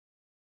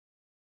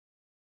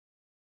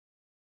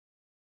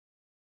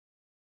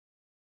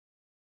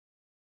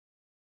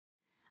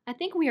I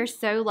think we are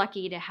so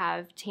lucky to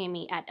have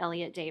Tami at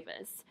Elliott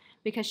Davis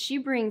because she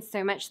brings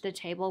so much to the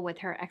table with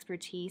her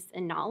expertise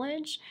and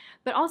knowledge,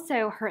 but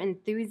also her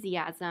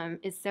enthusiasm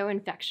is so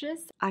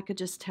infectious. I could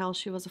just tell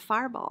she was a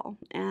fireball,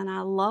 and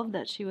I love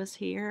that she was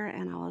here,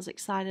 and I was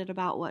excited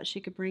about what she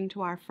could bring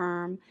to our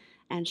firm,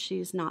 and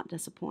she's not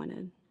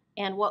disappointed.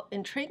 And what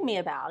intrigued me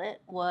about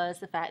it was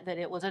the fact that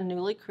it was a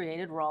newly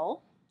created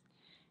role.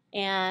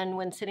 And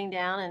when sitting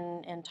down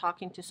and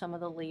talking to some of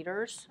the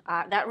leaders,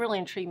 that really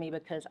intrigued me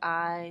because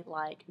I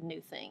like new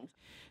things.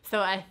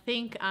 So I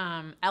think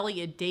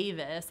Elliott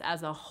Davis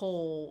as a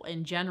whole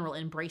in general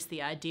embraced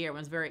the idea and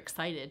was very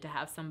excited to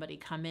have somebody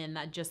come in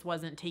that just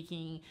wasn't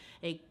taking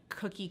a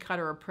cookie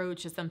cutter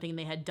approach to something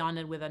they had done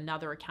it with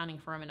another accounting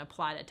firm and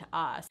applied it to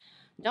us.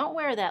 Don't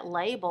wear that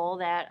label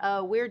that,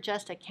 oh, we're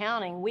just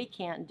accounting, we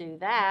can't do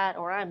that,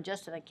 or I'm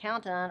just an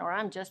accountant, or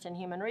I'm just in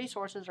human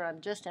resources, or I'm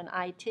just in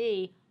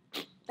IT.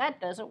 That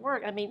doesn't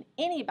work. I mean,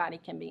 anybody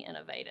can be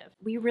innovative.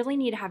 We really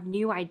need to have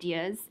new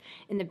ideas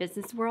in the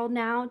business world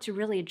now to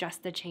really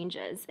adjust the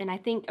changes. And I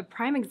think a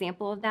prime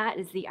example of that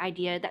is the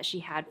idea that she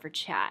had for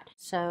chat.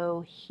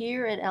 So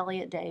here at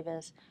Elliott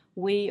Davis,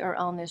 we are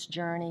on this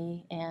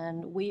journey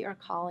and we are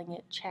calling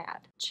it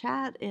chat.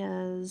 Chat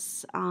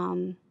is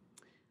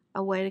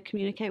a way to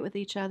communicate with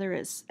each other.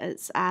 It's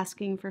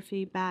asking for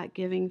feedback,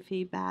 giving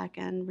feedback,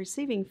 and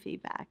receiving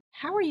feedback.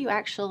 How are you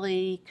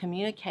actually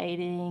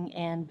communicating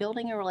and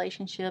building a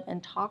relationship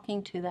and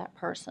talking to that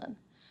person?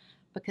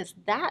 Because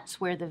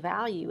that's where the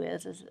value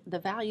is the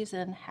value's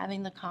in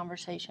having the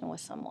conversation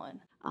with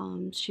someone.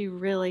 She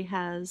really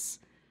has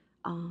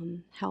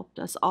helped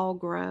us all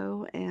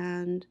grow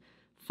and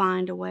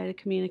find a way to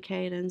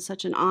communicate in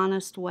such an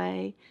honest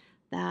way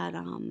that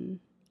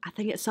I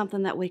think it's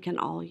something that we can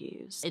all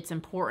use. It's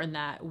important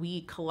that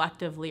we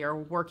collectively are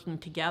working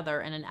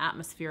together in an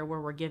atmosphere where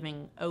we're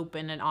giving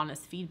open and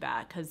honest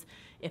feedback, because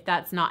if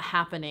that's not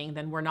happening,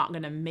 then we're not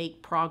going to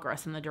make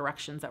progress in the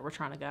directions that we're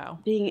trying to go.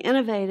 Being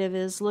innovative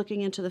is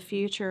looking into the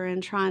future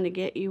and trying to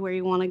get you where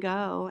you want to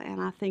go, and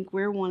I think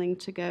we're wanting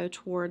to go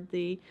toward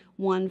the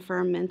one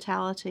firm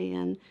mentality,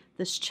 and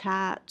this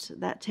chat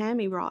that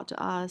Tami brought to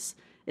us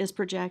is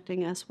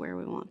projecting us where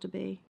we want to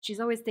be.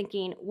 She's always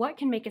thinking, what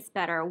can make us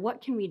better?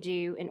 What can we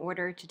do in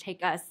order to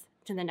take us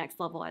to the next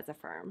level as a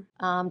firm?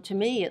 To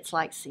me, it's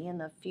like seeing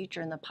the future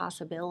and the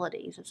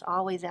possibilities. It's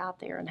always out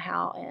there, and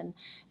how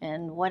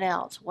and what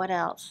else?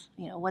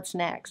 You know, what's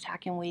next? How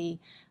can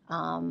we?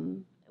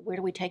 Where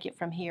do we take it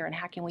from here? And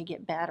how can we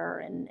get better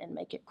and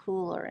make it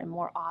cooler and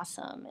more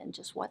awesome? And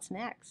just what's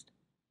next?